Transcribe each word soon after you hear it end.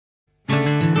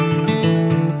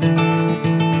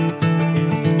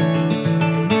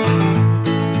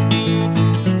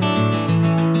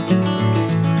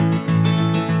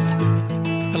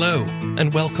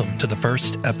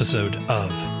first episode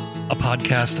of a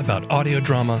podcast about audio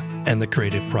drama and the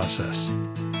creative process.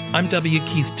 I'm W.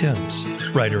 Keith Timms,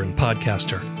 writer and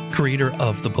podcaster, creator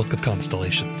of the Book of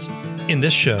Constellations. In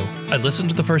this show, I listen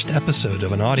to the first episode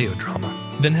of an audio drama,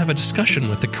 then have a discussion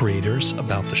with the creators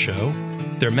about the show,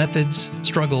 their methods,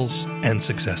 struggles, and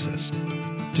successes.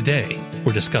 Today,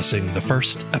 we're discussing the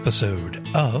first episode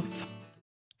of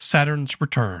Saturn's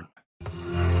Return.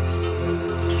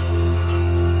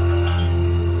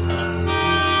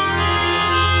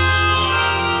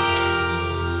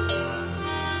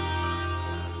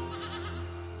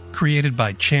 Created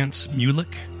by Chance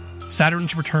Mulick,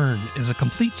 Saturn's Return is a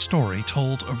complete story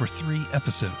told over 3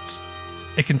 episodes.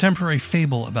 A contemporary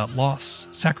fable about loss,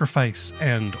 sacrifice,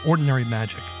 and ordinary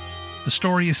magic. The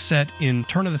story is set in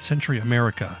turn-of-the-century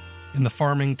America in the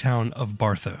farming town of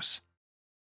Barthos.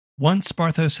 Once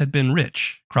Barthos had been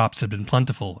rich, crops had been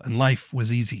plentiful, and life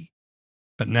was easy.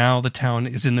 But now the town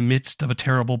is in the midst of a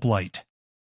terrible blight.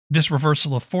 This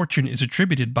reversal of fortune is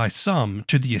attributed by some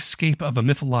to the escape of a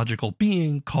mythological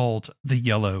being called the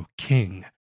Yellow King,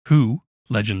 who,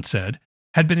 legend said,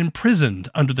 had been imprisoned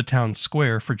under the town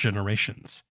square for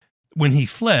generations. When he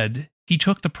fled, he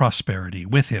took the prosperity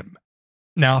with him.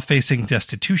 Now facing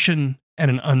destitution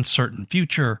and an uncertain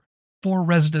future, 4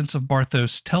 residents of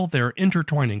Barthos tell their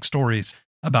intertwining stories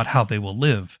about how they will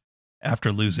live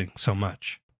after losing so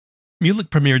much.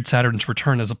 Mulick premiered Saturn's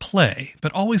Return as a play,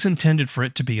 but always intended for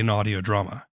it to be an audio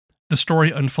drama. The story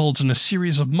unfolds in a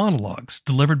series of monologues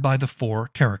delivered by the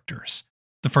 4 characters.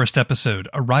 The first episode,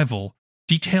 Arrival,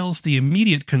 details the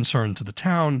immediate concerns of the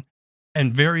town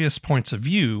and various points of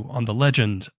view on the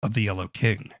legend of the Yellow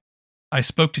King. I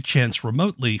spoke to Chance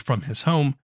remotely from his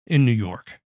home in New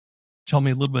York. Tell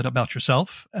me a little bit about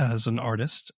yourself as an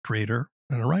artist, creator,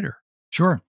 and a writer.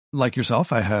 Sure. Like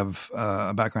yourself, I have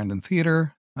a background in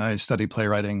theater. I studied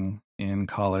playwriting in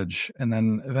college, and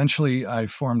then eventually I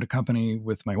formed a company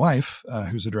with my wife,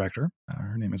 who's a director.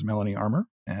 Her name is Melanie Armour,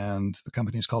 and the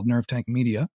company is called Nerve Tank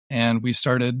Media. And we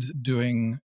started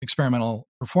doing experimental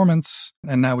performance,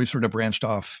 and now we've sort of branched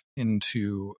off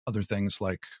into other things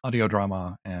like audio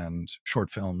drama and short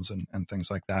films and things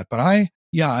like that. But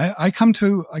I come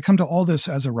to all this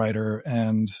as a writer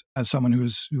and as someone who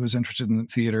was interested in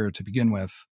theater to begin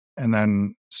with, and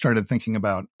then started thinking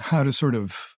about how to sort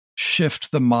of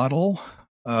shift the model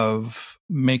of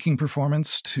making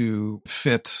performance to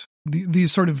fit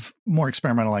these sort of more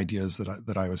experimental ideas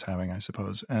that I was having, I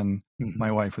suppose. And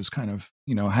my wife was kind of,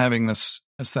 having this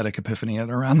aesthetic epiphany at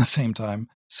around the same time.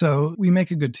 So we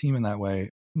make a good team in that way.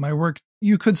 My work,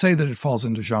 you could say that it falls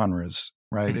into genres,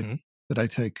 right? Mm-hmm. That I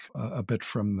take a bit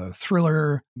from the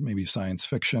thriller, maybe science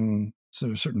fiction,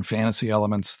 so certain fantasy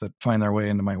elements that find their way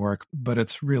into my work. But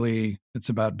it's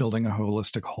about building a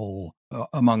holistic whole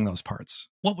among those parts.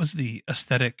 What was the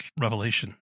aesthetic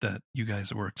revelation that you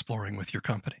guys were exploring with your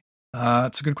company?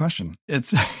 It's a good question.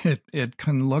 It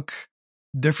can look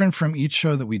different from each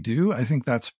show that we do. I think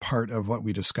that's part of what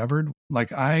we discovered.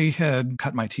 Like, I had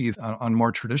cut my teeth on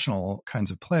more traditional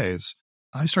kinds of plays.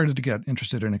 I started to get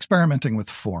interested in experimenting with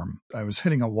form. I was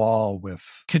hitting a wall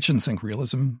with kitchen sink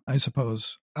realism, I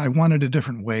suppose. I wanted a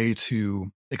different way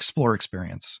to explore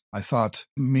experience. I thought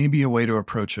maybe a way to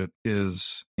approach it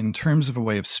is in terms of a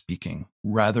way of speaking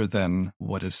rather than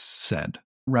what is said,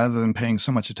 rather than paying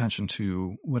so much attention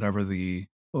to whatever the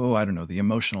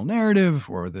emotional narrative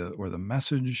or the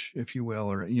message, if you will,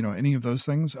 or, any of those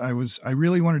things. I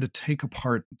really wanted to take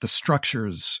apart the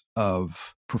structures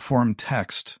of performed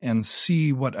text and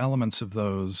see what elements of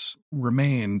those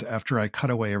remained after I cut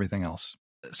away everything else.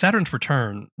 Saturn's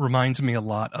Return reminds me a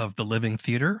lot of the living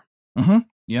theater. Mm-hmm.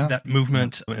 Yeah. That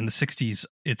movement in the 60s,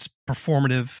 it's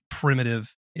performative,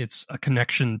 primitive. It's a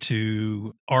connection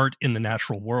to art in the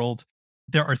natural world.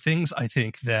 There are things, I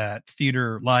think, that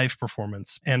theater, live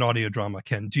performance, and audio drama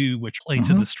can do, which play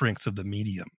to the strengths of the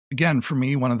medium. Again, for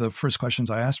me, one of the first questions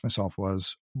I asked myself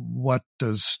was, what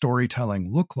does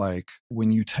storytelling look like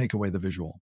when you take away the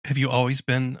visual? Have you always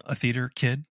been a theater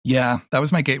kid? Yeah, that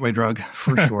was my gateway drug,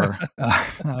 for sure.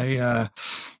 I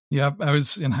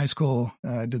was in high school.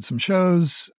 I did some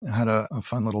shows, had a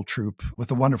fun little troupe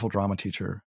with a wonderful drama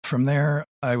teacher. From there,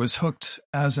 I was hooked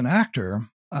as an actor.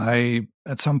 I,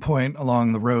 at some point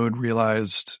along the road,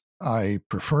 realized I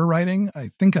prefer writing. I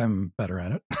think I'm better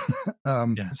at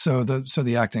it. So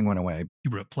the acting went away.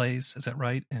 You wrote plays, is that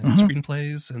right? And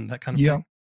screenplays and that kind of thing?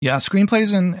 Yeah,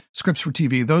 screenplays and scripts for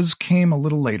TV, those came a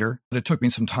little later, but it took me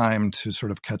some time to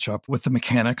sort of catch up with the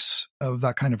mechanics of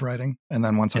that kind of writing. And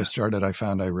then once I started, I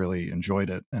found I really enjoyed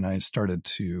it, and I started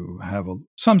to have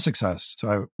some success.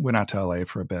 So I went out to LA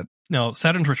for a bit Now,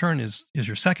 Saturn's Return is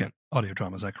your second audio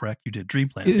drama. Is that correct? You did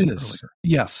Dreamland It is. earlier.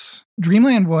 Yes.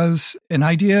 Dreamland was an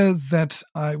idea that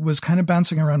I was kind of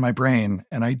bouncing around my brain,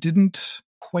 and I didn't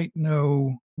quite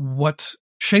know what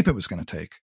shape it was going to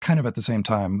take. Kind of at the same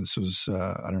time, this was,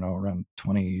 around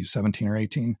 2017 or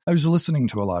 18. I was listening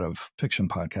to a lot of fiction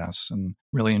podcasts and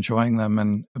really enjoying them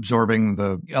and absorbing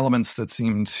the elements that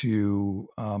seemed to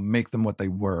make them what they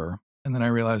were. And then I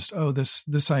realized,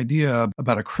 this idea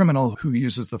about a criminal who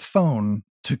uses the phone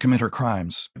to commit her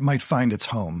crimes might find its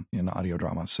home in audio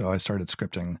drama. So I started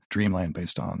scripting Dreamland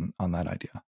based on that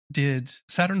idea. Did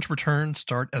Saturn's Return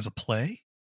start as a play?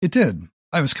 It did.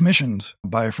 I was commissioned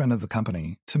by a friend of the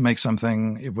company to make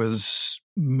something. It was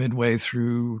midway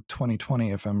through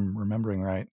 2020, if I'm remembering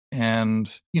right.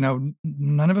 And,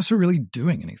 none of us were really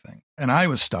doing anything. And I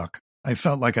was stuck. I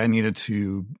felt like I needed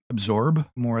to absorb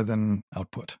more than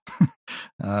output.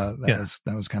 That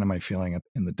was kind of my feeling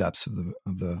in the depths of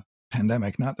the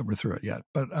pandemic. Not that we're through it yet,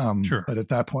 but sure. But at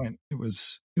that point, it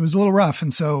was a little rough.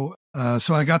 And so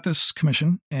I got this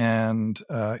commission, and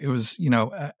it was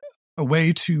a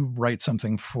way to write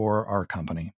something for our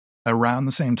company. Around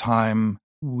the same time,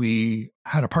 we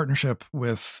had a partnership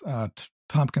with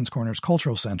Tompkins Corners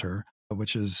Cultural Center,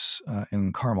 which is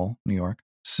in Carmel, New York.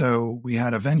 So we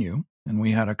had a venue, and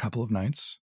we had a couple of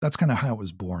nights. That's kind of how it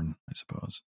was born, I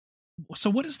suppose.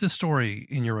 So what is this story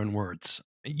in your own words?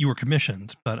 You were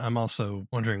commissioned, but I'm also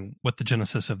wondering what the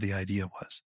genesis of the idea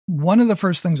was. One of the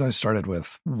first things I started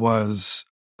with was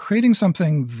creating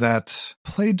something that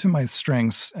played to my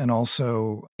strengths and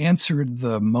also answered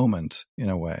the moment in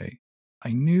a way. I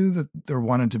knew that there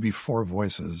wanted to be 4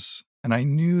 voices, and I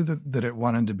knew that it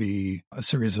wanted to be a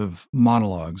series of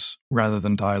monologues rather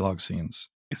than dialogue scenes.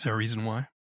 Is there a reason why?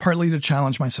 Partly to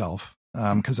challenge myself,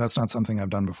 because that's not something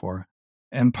I've done before,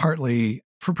 and partly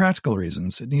for practical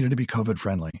reasons. It needed to be COVID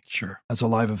friendly. Sure. As a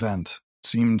live event, it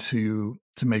seemed to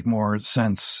make more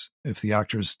sense if the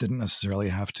actors didn't necessarily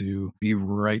have to be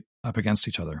right up against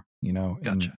each other, Gotcha.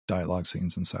 in dialogue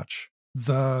scenes and such.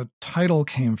 The title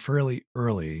came fairly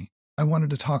early. I wanted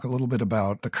to talk a little bit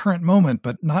about the current moment,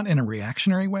 but not in a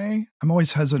reactionary way. I'm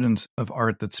always hesitant of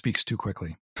art that speaks too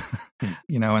quickly,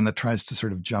 and that tries to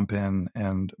sort of jump in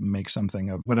and make something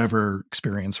of whatever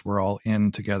experience we're all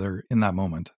in together in that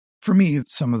moment. For me,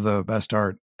 some of the best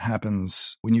art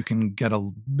happens when you can get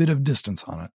a bit of distance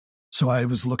on it. So I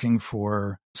was looking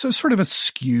for sort of a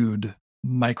skewed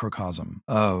microcosm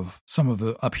of some of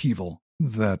the upheaval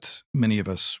that many of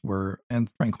us were,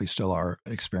 and frankly still are,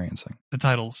 experiencing. The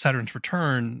title Saturn's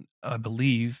Return, I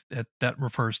believe that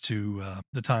refers to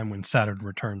the time when Saturn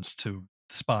returns to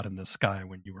the spot in the sky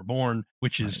when you were born,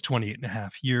 which is right. 28 and a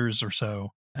half years or so.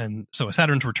 And so a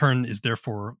Saturn's Return is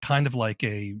therefore kind of like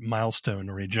a milestone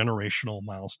or a generational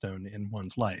milestone in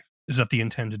one's life. Is that the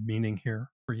intended meaning here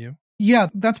for you? Yeah,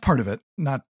 that's part of it.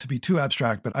 Not to be too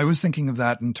abstract, but I was thinking of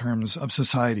that in terms of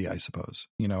society, I suppose.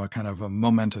 A kind of a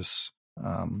momentous,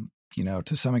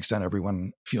 to some extent,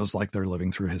 everyone feels like they're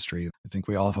living through history. I think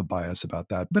we all have a bias about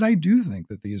that. But I do think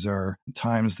that these are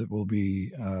times that will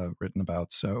be written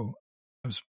about. So I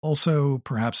was also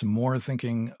perhaps more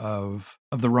thinking of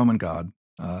the Roman god,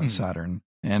 Saturn,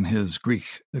 and his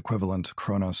Greek equivalent,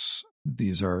 Kronos.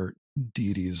 These are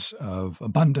deities of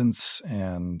abundance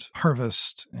and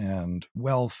harvest and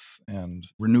wealth and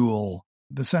renewal.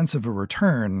 The sense of a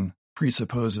return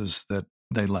presupposes that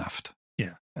they left.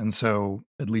 Yeah. And so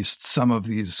at least some of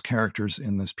these characters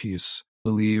in this piece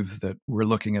believe that we're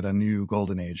looking at a new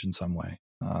golden age in some way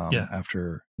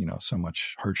after, so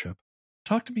much hardship.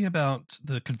 Talk to me about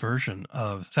the conversion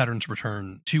of Saturn's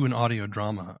Return to an audio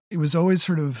drama. It was always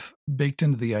sort of baked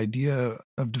into the idea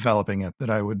of developing it that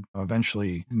I would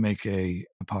eventually make a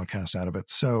podcast out of it.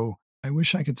 So I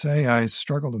wish I could say I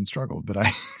struggled, but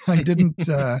I didn't.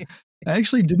 I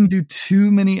actually didn't do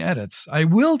too many edits. I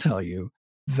will tell you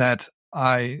that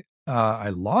I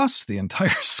lost the entire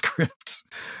script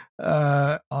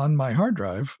on my hard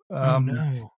drive. Oh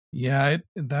no. Yeah,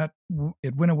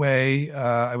 it went away.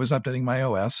 I was updating my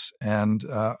OS, and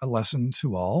a lesson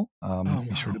to all: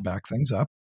 be sure to back things up.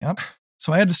 Yep.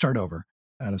 So I had to start over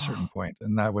at a certain point,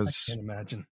 and that was I can't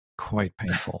imagine. Quite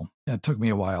painful. It took me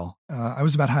a while. I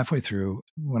was about halfway through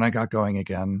when I got going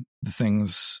again. The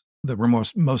things that were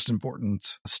most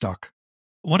important stuck.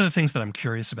 One of the things that I'm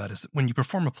curious about is that when you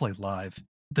perform a play live,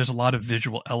 there's a lot of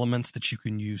visual elements that you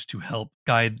can use to help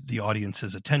guide the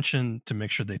audience's attention to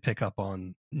make sure they pick up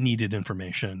on needed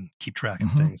information, keep track of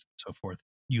things, and so forth.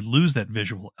 You lose that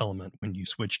visual element when you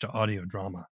switch to audio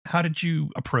drama. How did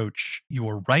you approach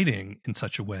your writing in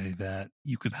such a way that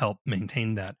you could help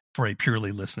maintain that for a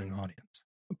purely listening audience?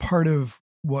 Part of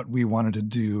what we wanted to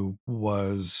do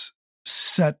was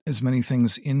set as many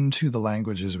things into the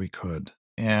language as we could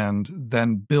and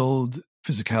then build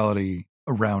physicality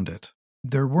around it.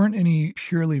 There weren't any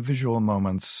purely visual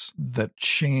moments that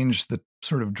changed the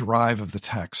sort of drive of the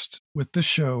text. With this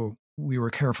show, we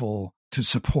were careful to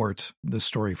support the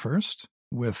story first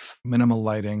with minimal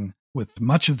lighting, with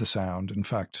much of the sound. In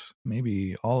fact,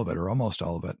 maybe all of it or almost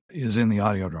all of it is in the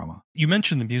audio drama. You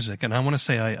mentioned the music, and I want to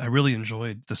say I really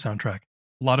enjoyed the soundtrack.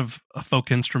 A lot of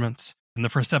folk instruments. In the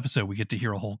first episode, we get to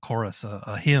hear a whole chorus,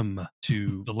 a hymn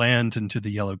to the land and to the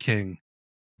Yellow King.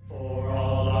 For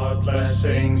all our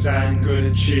blessings and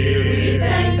good cheer, we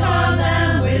thank our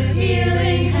Lamb with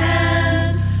healing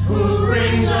hand, who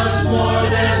brings us more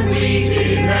than we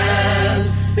demand.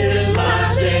 This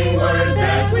lasting word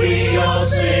that we all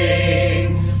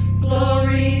sing.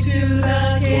 Glory to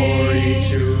the King. Glory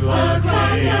to the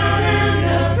across King. Our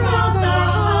land, across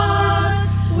our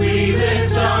hearts, we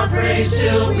lift our praise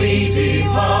till we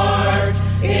depart.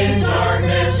 In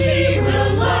darkness he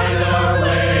will light our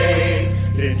way.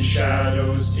 In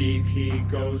shadows deep he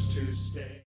goes to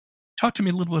stay. Talk to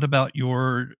me a little bit about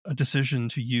your decision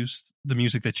to use the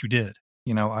music that you did.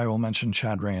 You know, I will mention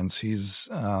Chad Rains. He's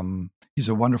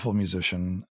a wonderful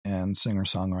musician and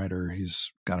singer-songwriter.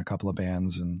 He's got a couple of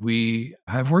bands, and we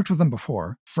have worked with him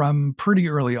before. From pretty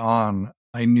early on,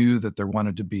 I knew that there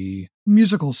wanted to be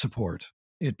musical support.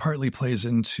 It partly plays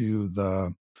into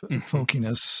the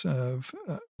folkiness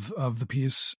of the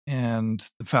piece and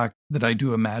the fact that I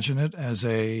do imagine it as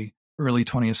a early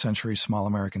 20th century small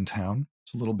American town.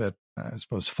 It's a little bit, I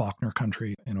suppose, Faulkner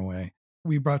country in a way.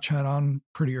 We brought Chad on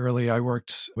pretty early. I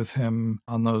worked with him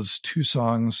on those 2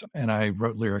 songs, and I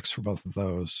wrote lyrics for both of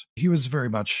those. He was very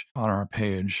much on our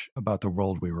page about the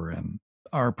world we were in.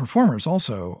 Our performers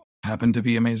also happened to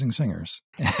be amazing singers,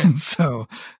 and so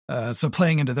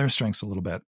playing into their strengths a little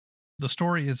bit. The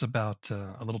story is about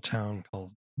a little town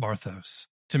called Barthos.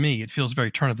 To me, it feels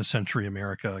very turn-of-the-century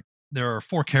America. There are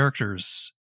 4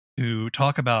 characters who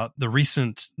talk about the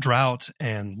recent drought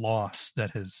and loss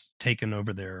that has taken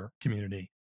over their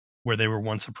community, where they were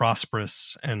once a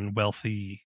prosperous and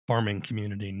wealthy farming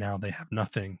community. Now they have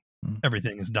nothing.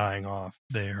 Everything is dying off.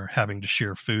 They're having to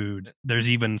share food. There's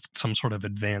even some sort of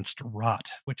advanced rot,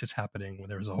 which is happening where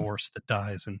there's a horse that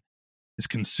dies and is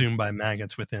consumed by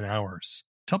maggots within hours.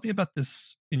 Tell me about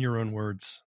this in your own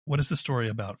words. What is the story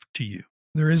about to you?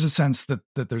 There is a sense that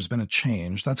there's been a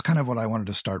change. That's kind of what I wanted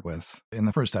to start with in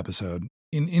the first episode.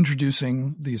 In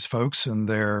introducing these folks and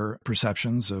their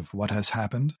perceptions of what has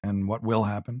happened and what will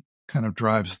happen, kind of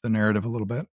drives the narrative a little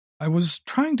bit. I was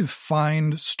trying to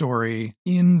find story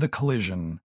in the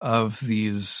collision of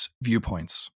these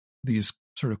viewpoints, these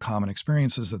sort of common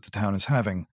experiences that the town is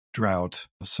having. Drought,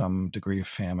 some degree of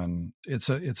famine. It's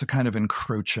a kind of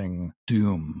encroaching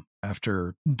doom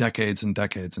after decades and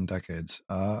decades and decades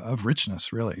of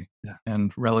richness, really,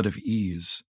 and relative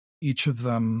ease. Each of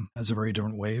them has a very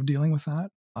different way of dealing with that.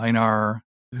 Einar,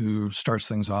 who starts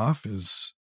things off,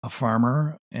 is a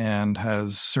farmer and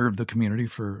has served the community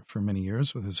for many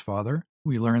years with his father.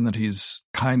 We learn that he's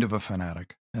kind of a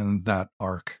fanatic, and that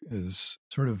arc is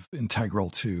sort of integral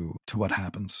to what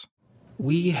happens.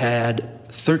 We had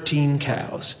 13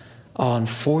 cows on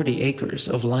 40 acres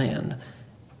of land,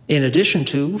 in addition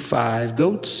to 5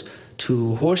 goats,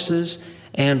 2 horses,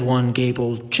 and 1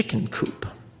 gabled chicken coop.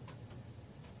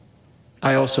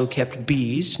 I also kept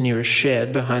bees near a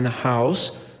shed behind the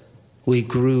house. We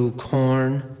grew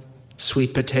corn,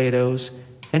 sweet potatoes,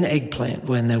 and eggplant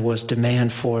when there was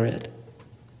demand for it.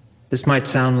 This might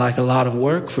sound like a lot of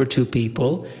work for 2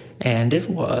 people, and it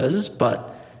was, but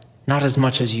not as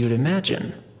much as you'd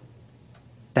imagine.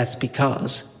 That's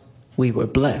because we were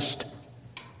blessed.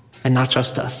 And not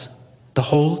just us, the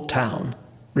whole town,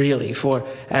 really, for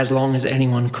as long as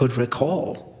anyone could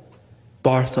recall.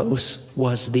 Barthos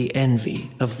was the envy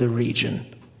of the region,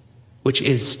 which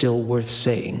is still worth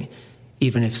saying,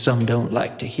 even if some don't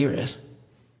like to hear it.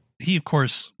 He, of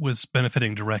course, was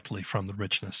benefiting directly from the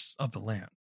richness of the land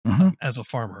as a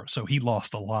farmer, so he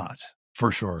lost a lot.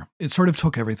 For sure. It sort of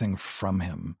took everything from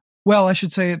him. Well, I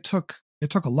should say it took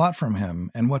a lot from him,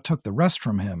 and what took the rest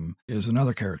from him is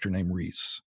another character named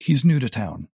Reese. He's new to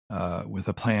town, with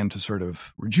a plan to sort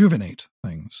of rejuvenate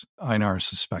things. Einar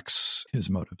suspects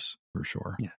his motives, for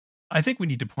sure. Yeah. I think we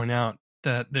need to point out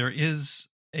that there is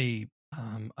a,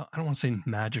 I don't want to say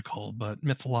magical, but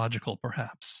mythological,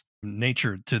 perhaps,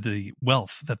 nature to the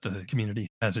wealth that the community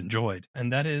has enjoyed.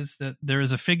 And that is that there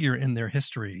is a figure in their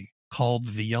history called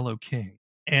the Yellow King.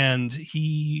 And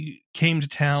he came to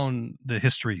town, the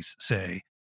histories say,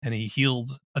 and he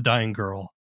healed a dying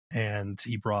girl, and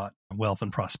he brought wealth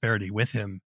and prosperity with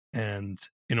him. And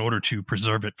in order to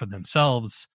preserve it for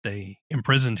themselves, they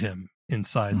imprisoned him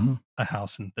inside a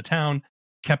house in the town,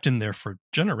 kept him there for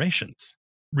generations.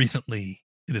 Recently,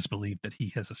 it is believed that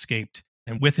he has escaped,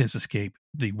 and with his escape,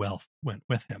 the wealth went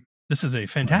with him. This is a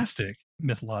fantastic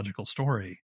mythological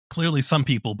story. Clearly, some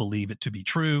people believe it to be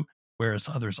true, whereas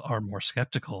others are more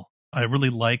skeptical. I really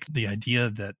like the idea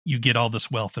that you get all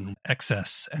this wealth and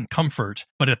excess and comfort,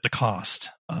 but at the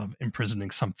cost of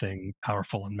imprisoning something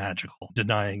powerful and magical,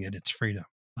 denying it its freedom.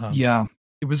 Yeah,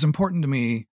 it was important to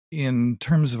me in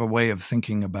terms of a way of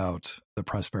thinking about the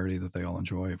prosperity that they all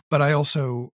enjoy. But I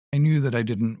knew that I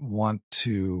didn't want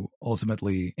to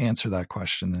ultimately answer that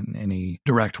question in any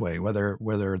direct way, whether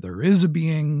there is a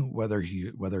being, whether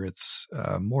it's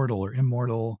mortal or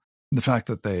immortal. The fact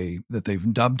that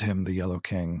they've dubbed him the Yellow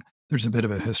King, there's a bit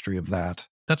of a history of that.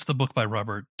 That's the book by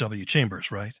Robert W. Chambers,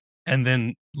 right? And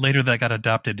then later that got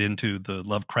adopted into the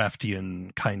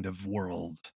Lovecraftian kind of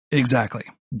world. Exactly.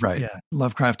 Right. Yeah.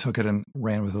 Lovecraft took it and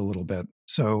ran with it a little bit.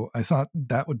 So I thought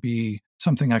that would be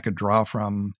something I could draw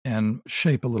from and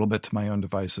shape a little bit to my own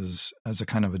devices as a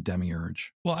kind of a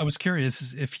demiurge. Well, I was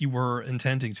curious if you were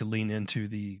intending to lean into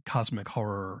the cosmic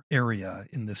horror area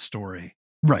in this story.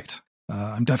 Right.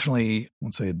 I'm definitely, I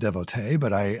won't say a devotee,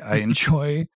 but I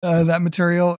enjoy that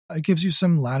material. It gives you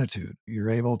some latitude. You're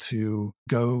able to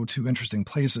go to interesting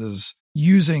places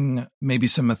using maybe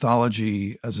some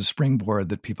mythology as a springboard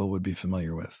that people would be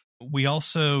familiar with. We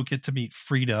also get to meet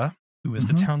Frida, who is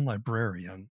the town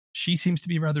librarian. She seems to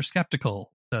be rather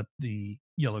skeptical that the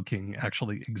Yellow King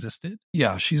actually existed.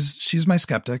 Yeah, she's my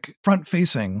skeptic. Front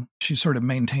facing, she sort of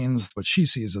maintains what she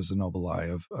sees as a noble lie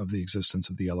of the existence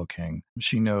of the Yellow King.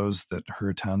 She knows that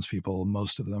her townspeople,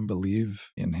 most of them,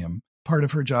 believe in him. Part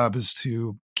of her job is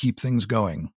to keep things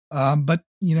going. But,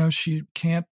 she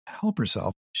can't help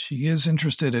herself. She is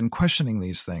interested in questioning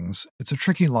these things. It's a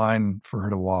tricky line for her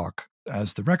to walk.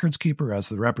 As the records keeper, as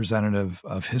the representative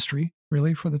of history,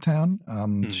 really, for the town,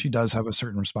 she does have a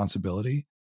certain responsibility.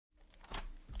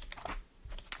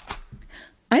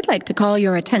 I'd like to call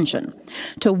your attention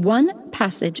to one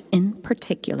passage in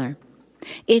particular.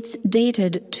 It's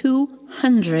dated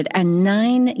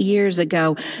 209 years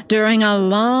ago during a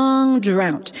long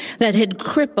drought that had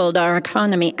crippled our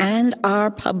economy and our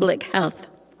public health.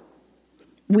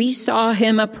 We saw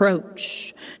him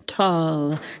approach,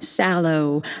 tall,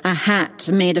 sallow, a hat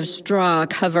made of straw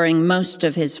covering most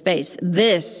of his face.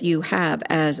 This you have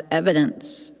as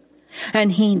evidence.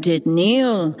 And he did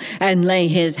kneel and lay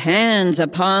his hands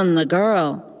upon the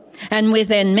girl. And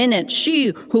within minutes,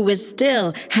 she who was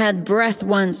still had breath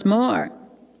once more.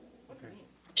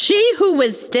 She who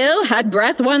was still had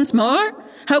breath once more?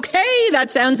 Okay,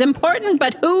 that sounds important,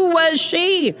 but who was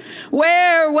she?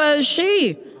 Where was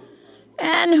she?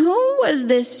 And who was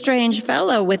this strange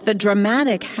fellow with the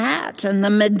dramatic hat and the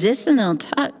medicinal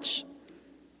touch?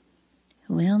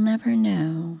 We'll never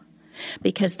know,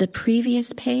 because the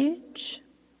previous page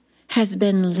has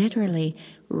been literally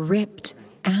ripped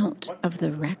out of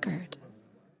the record.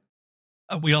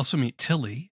 We also meet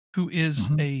Tilly, who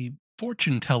is a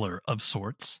fortune teller of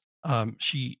sorts.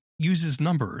 She uses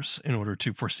numbers in order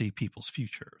to foresee people's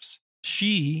futures.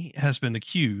 She has been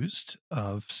accused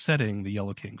of setting the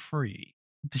Yellow King free.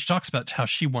 She talks about how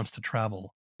she wants to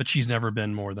travel, but she's never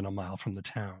been more than a mile from the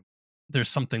town. There's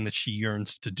something that she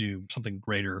yearns to do, something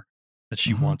greater that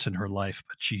she wants in her life,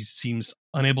 but she seems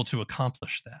unable to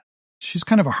accomplish that. She's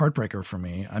kind of a heartbreaker for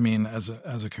me. I mean, as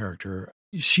a character,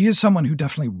 she is someone who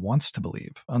definitely wants to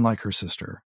believe, unlike her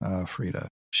sister, Frida.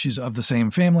 She's of the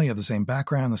same family, of the same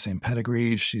background, the same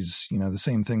pedigree. She's, the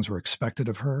same things were expected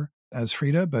of her as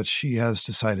Frida, but she has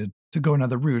decided to go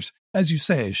another route. As you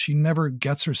say, she never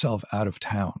gets herself out of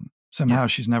town. Somehow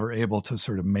she's never able to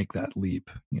sort of make that leap,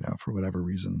 for whatever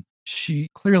reason. She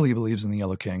clearly believes in the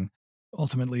Yellow King.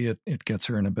 Ultimately, it gets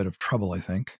her in a bit of trouble, I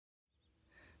think.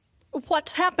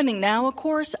 What's happening now, of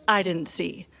course, I didn't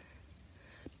see.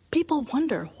 People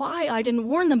wonder why I didn't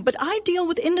warn them, but I deal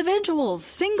with individuals,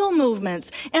 single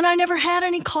movements, and I never had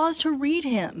any cause to read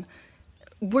him.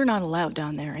 We're not allowed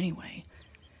down there anyway.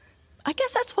 I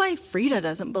guess that's why Frida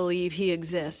doesn't believe he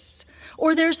exists.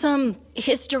 Or there's some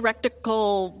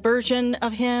hysterectical version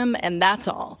of him, and that's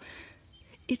all.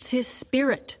 It's his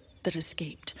spirit that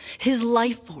escaped, his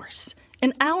life force,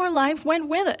 and our life went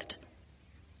with it.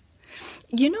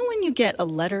 You know when you get a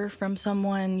letter from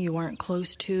someone you aren't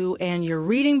close to and you're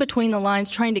reading between the lines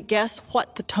trying to guess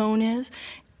what the tone is?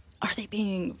 Are they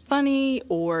being funny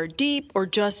or deep or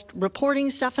just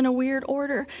reporting stuff in a weird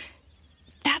order?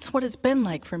 That's what it's been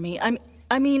like for me.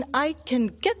 I mean, I can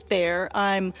get there.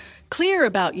 I'm clear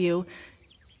about you.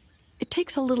 It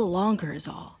takes a little longer is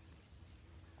all.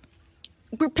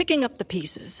 We're picking up the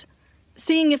pieces.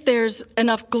 seeing if there's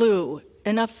enough glue,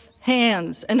 enough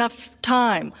hands, enough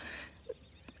time.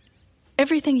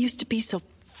 Everything used to be so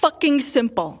fucking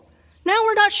simple. Now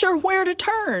we're not sure where to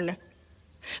turn.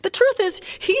 The truth is,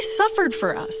 he suffered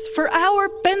for us, for our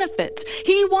benefits.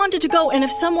 He wanted to go, and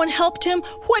if someone helped him,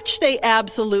 which they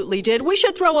absolutely did, we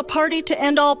should throw a party to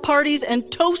end all parties and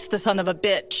toast the son of a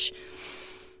bitch.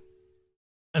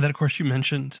 And then, of course, you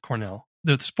mentioned Cornell.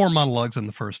 There's 4 monologues in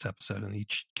the first episode, and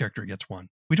each character gets one.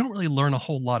 We don't really learn a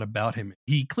whole lot about him.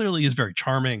 He clearly is very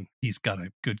charming. He's got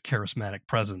a good charismatic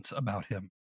presence about him.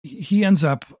 He ends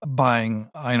up buying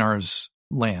Einar's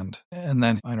land, and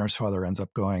then Einar's father ends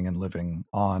up going and living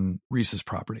on Rhys's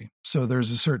property. So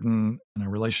there's a certain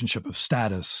relationship of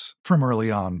status from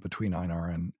early on between Einar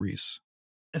and Rhys.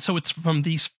 And so it's from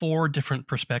these 4 different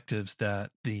perspectives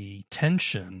that the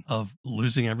tension of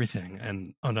losing everything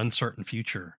and an uncertain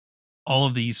future, all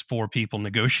of these 4 people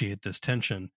negotiate this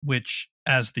tension, which,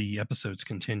 as the episodes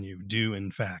continue, do in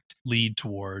fact lead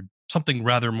toward something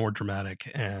rather more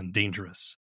dramatic and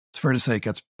dangerous. It's fair to say it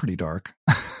gets pretty dark.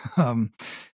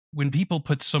 When people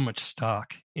put so much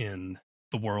stock in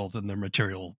the world and their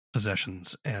material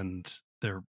possessions and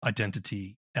their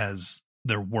identity as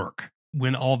their work,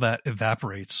 when all that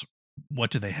evaporates, what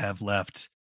do they have left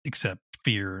except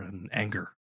fear and anger?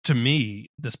 To me,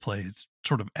 this play is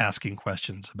sort of asking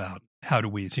questions about how do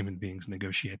we as human beings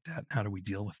negotiate that? How do we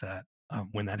deal with that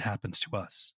when that happens to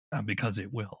us? Because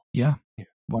it will. Yeah.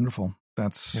 Wonderful.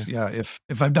 That's if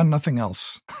I've done nothing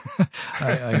else,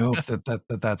 I hope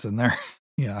that's in there.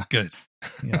 Yeah. Good.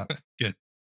 Yeah. Good.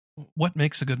 What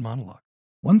makes a good monologue?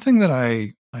 One thing that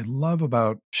I love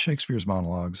about Shakespeare's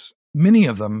monologues, many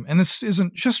of them, and this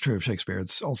isn't just true of Shakespeare,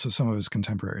 it's also some of his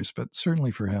contemporaries, but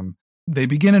certainly for him, they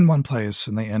begin in one place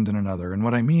and they end in another. And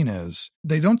what I mean is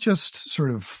they don't just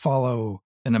sort of follow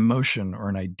an emotion or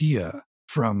an idea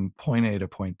from point A to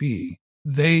point B.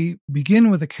 They begin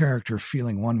with a character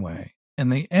feeling one way,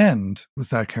 and they end with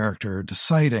that character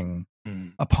deciding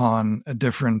upon a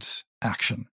different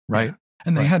action, right? Yeah,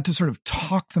 and they had to sort of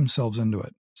talk themselves into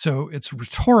it. So it's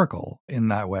rhetorical in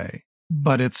that way,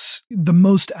 but it's the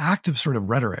most active sort of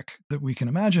rhetoric that we can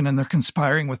imagine. And they're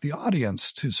conspiring with the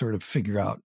audience to sort of figure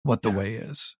out what the way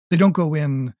is. They don't go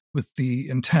in with the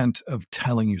intent of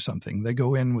telling you something. They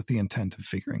go in with the intent of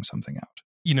figuring something out.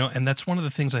 You know, and that's one of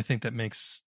the things I think that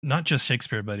makes not just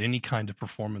Shakespeare, but any kind of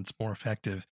performance more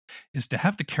effective, is to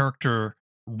have the character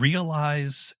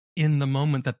realize in the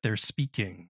moment that they're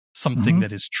speaking something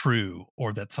that is true,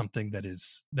 or that something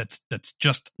that's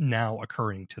just now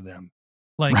occurring to them.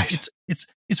 Like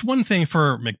it's one thing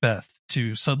for Macbeth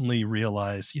to suddenly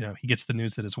realize, you know, he gets the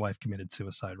news that his wife committed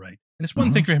suicide, right? And it's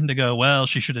one thing for him to go, well,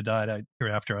 she should have died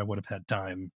hereafter. I would have had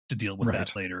time to deal with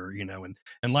that later, you know,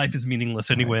 and life is meaningless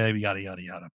anyway, yada, yada,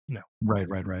 yada, you know. Right.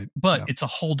 But it's a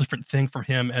whole different thing for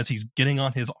him as he's getting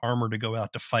on his armor to go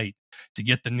out to fight, to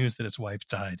get the news that his wife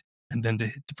died. And then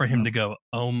for him to go,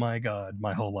 oh my God,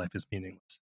 my whole life is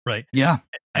meaningless. Right. Yeah.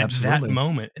 At Absolutely. that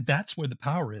moment, that's where the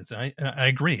power is. And I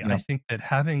agree. Yeah. I think that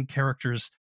having characters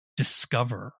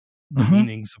discover the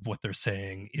meanings of what they're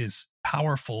saying is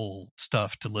powerful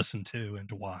stuff to listen to and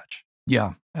to watch.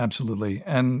 Yeah, absolutely.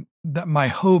 And that my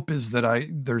hope is that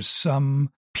there's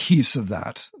some piece of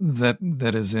that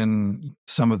is in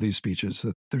some of these speeches,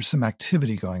 that there's some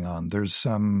activity going on. There's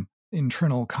some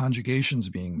internal conjugations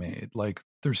being made, like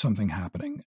there's something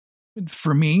happening.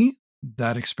 For me,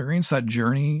 that experience, that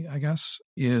journey, I guess,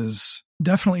 is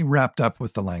definitely wrapped up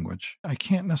with the language. I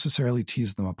can't necessarily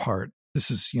tease them apart. This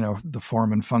is, you know, the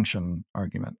form and function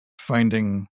argument.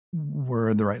 Finding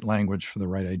where the right language for the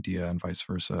right idea and vice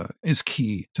versa is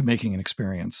key to making an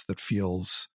experience that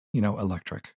feels, you know,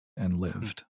 electric and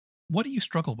lived. What do you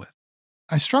struggle with?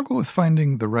 I struggle with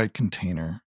finding the right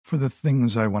container for the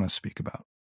things I want to speak about.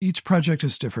 Each project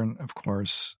is different, of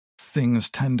course. Things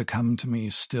tend to come to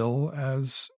me still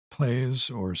as plays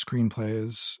or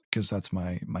screenplays because that's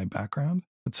my background.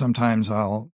 But sometimes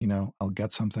I'll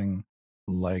get something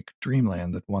like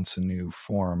Dreamland that wants a new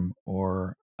form,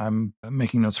 or I'm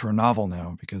making notes for a novel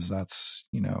now because that's,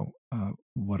 you know,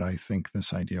 what I think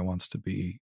this idea wants to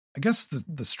be. I guess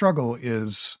the struggle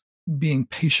is being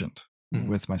patient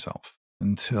with myself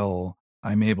until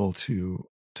I'm able to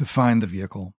find the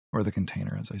vehicle or the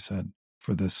container, as I said,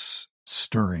 for this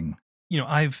stirring. You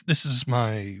know, this is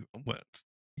my,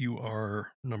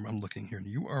 I'm looking here.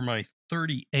 You are my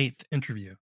 38th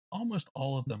interview. Almost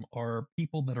all of them are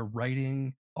people that are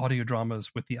writing audio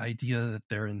dramas with the idea that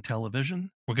they're in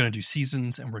television. We're going to do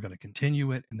seasons and we're going to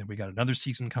continue it. And then we got another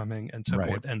season coming and so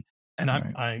forth. And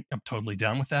I'm totally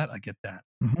down with that. I get that.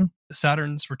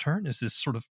 Saturn's Return is this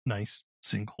sort of nice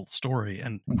single story.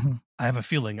 And Mm-hmm. I have a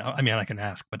feeling, I mean, I can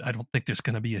ask, but I don't think there's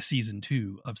going to be a season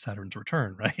 2 of Saturn's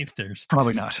Return, right? There's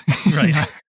Probably not. right.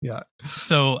 Yeah.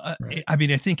 So, Right. I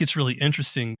mean, I think it's really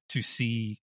interesting to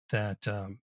see that,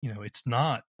 it's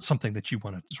not something that you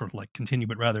want to sort of like continue,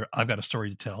 but rather I've got a story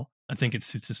to tell. I think it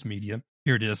suits this medium.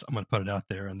 Here it is. I'm going to put it out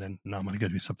there, and then now I'm going to go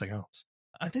do something else.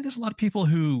 I think there's a lot of people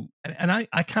who, and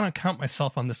I kind of count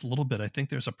myself on this a little bit. I think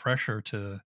there's a pressure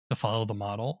to follow the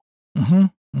model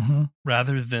Mm-hmm. Mm-hmm.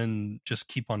 rather than just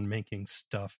keep on making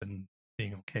stuff and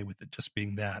being okay with it just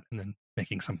being that and then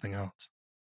making something else.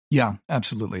 Yeah,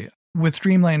 absolutely. With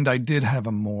Dreamland, I did have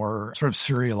a more sort of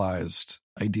serialized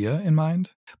idea in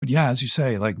mind. But yeah, as you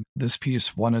say, like this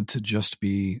piece wanted to just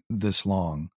be this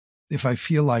long. If I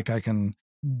feel like I can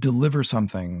deliver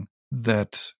something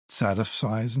that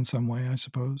satisfies in some way, I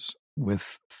suppose,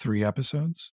 with 3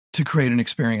 episodes, to create an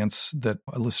experience that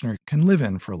a listener can live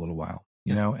in for a little while,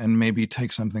 and maybe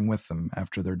take something with them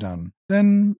after they're done,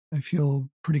 then I feel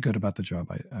pretty good about the job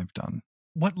I've done.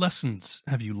 What lessons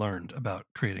have you learned about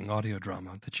creating audio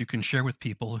drama that you can share with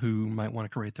people who might want to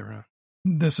create their own?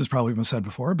 This has probably been said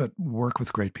before, but work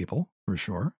with great people, for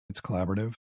sure. It's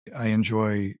collaborative. I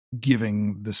enjoy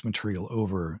giving this material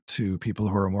over to people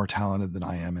who are more talented than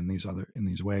I am in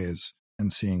these ways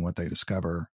and seeing what they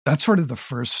discover. That's sort of the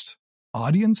first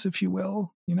audience, if you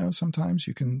will. Sometimes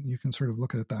you can sort of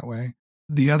look at it that way.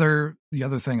 The other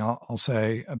thing I'll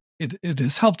say, it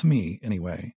has helped me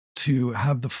anyway to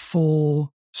have the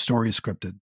full story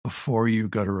scripted before you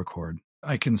go to record.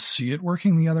 I can see it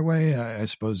working the other way. I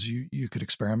suppose you could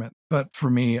experiment. But for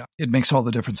me, it makes all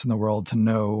the difference in the world to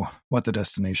know what the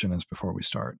destination is before we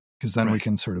start, because then we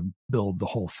can sort of build the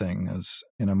whole thing as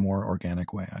in a more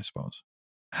organic way, I suppose.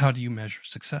 How do you measure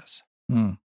success?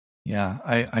 Yeah,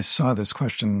 I saw this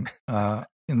question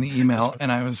in the email,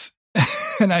 and I was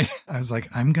and I was like,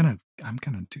 I'm gonna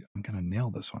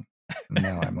nail this one. And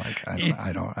now I'm like, I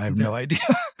have no idea.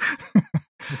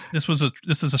 This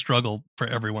is a struggle for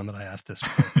everyone that I asked this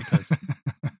for, because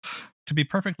to be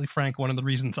perfectly frank, one of the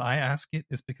reasons I ask it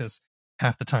is because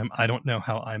half the time I don't know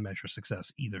how I measure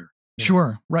success either.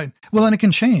 Sure. Right. Well, and it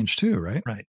can change too, right?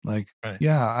 Right. Like, right.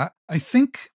 Yeah, I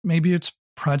think maybe it's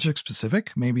project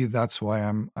specific. Maybe that's why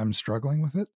I'm struggling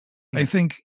with it. I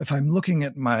think if I'm looking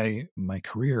at my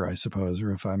career, I suppose,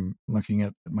 or if I'm looking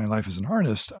at my life as an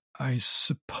artist, I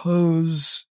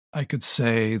suppose I could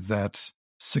say that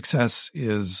success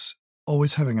is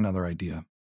always having another idea.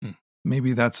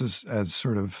 Maybe that's as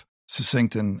sort of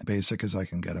succinct and basic as I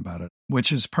can get about it,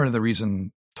 which is part of the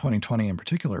reason 2020 in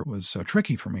particular was so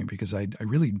tricky for me, because I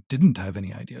really didn't have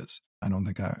any ideas. I don't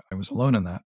think I was alone in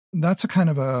that. That's a kind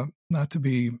of not to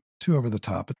be too over the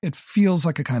top, it feels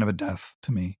like a kind of a death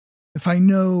to me. If I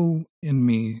know in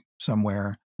me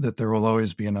somewhere that there will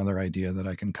always be another idea that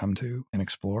I can come to and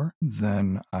explore,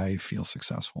 then I feel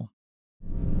successful.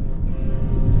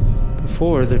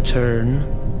 Before the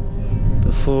turn,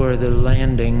 before the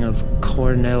landing of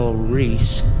Cornell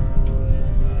Reese,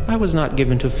 I was not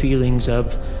given to feelings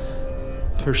of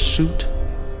pursuit.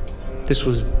 This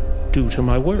was due to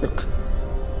my work.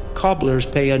 Cobblers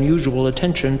pay unusual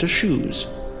attention to shoes.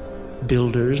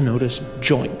 Builders notice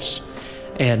joints.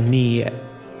 And me,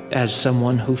 as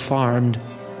someone who farmed,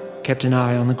 kept an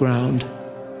eye on the ground.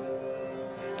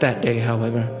 That day,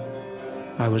 however,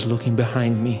 I was looking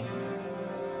behind me.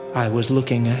 I was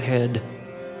looking ahead,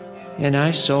 and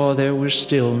I saw there were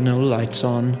still no lights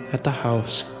on at the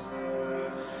house.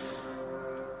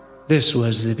 This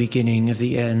was the beginning of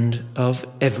the end of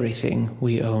everything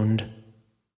we owned.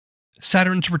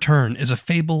 Saturn's Return is a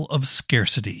fable of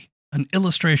scarcity, an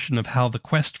illustration of how the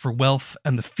quest for wealth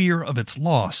and the fear of its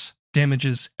loss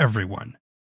damages everyone.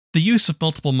 The use of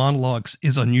multiple monologues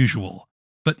is unusual,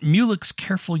 but Mulick's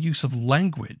careful use of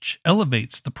language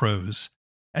elevates the prose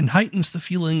and heightens the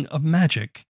feeling of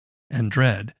magic and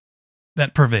dread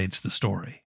that pervades the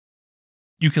story.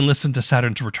 You can listen to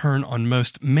Saturn's Return on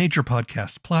most major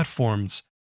podcast platforms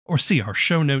or see our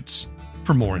show notes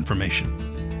for more information.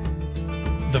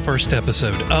 The first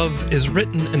episode of is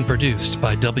written and produced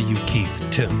by W. Keith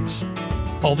Timms.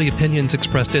 All the opinions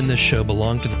expressed in this show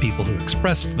belong to the people who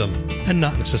expressed them, and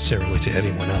not necessarily to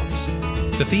anyone else.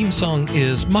 The theme song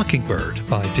is Mockingbird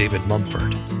by David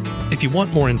Mumford. If you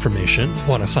want more information,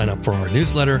 want to sign up for our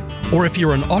newsletter, or if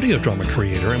you're an audio drama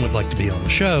creator and would like to be on the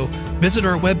show, visit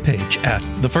our webpage at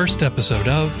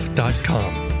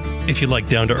thefirstepisodeof.com. If you like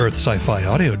down-to-earth sci-fi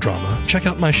audio drama, check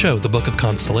out my show, The Book of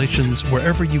Constellations,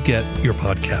 wherever you get your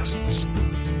podcasts.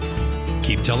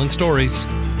 Keep telling stories.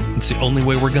 It's the only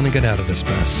way we're going to get out of this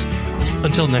mess.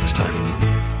 Until next time.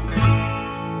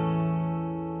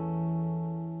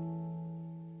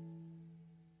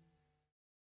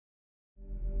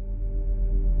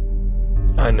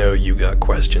 I know you got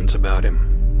questions about him.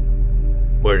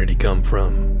 Where did he come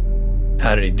from?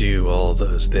 How did he do all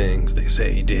those things they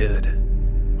say he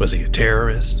did? Was he a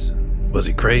terrorist? Was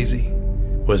he crazy?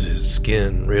 Was his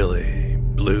skin really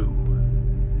blue?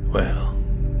 Well,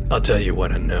 I'll tell you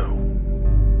what I know.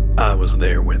 I was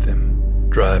there with him,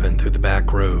 driving through the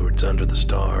back roads under the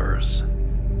stars.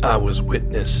 I was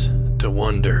witness to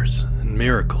wonders and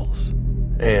miracles,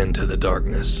 and to the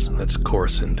darkness that's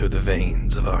coursing through the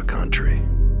veins of our country.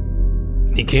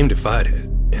 He came to fight it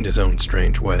in his own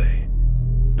strange way,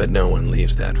 but no one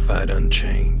leaves that fight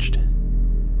unchanged.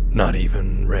 Not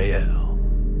even Rael.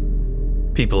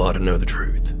 People ought to know the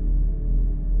truth.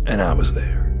 And I was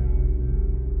there.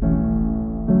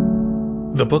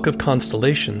 The Book of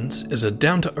Constellations is a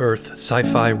down-to-earth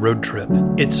sci-fi road trip.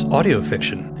 It's audio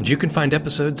fiction, and you can find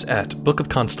episodes at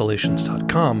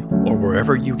bookofconstellations.com or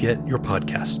wherever you get your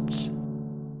podcasts.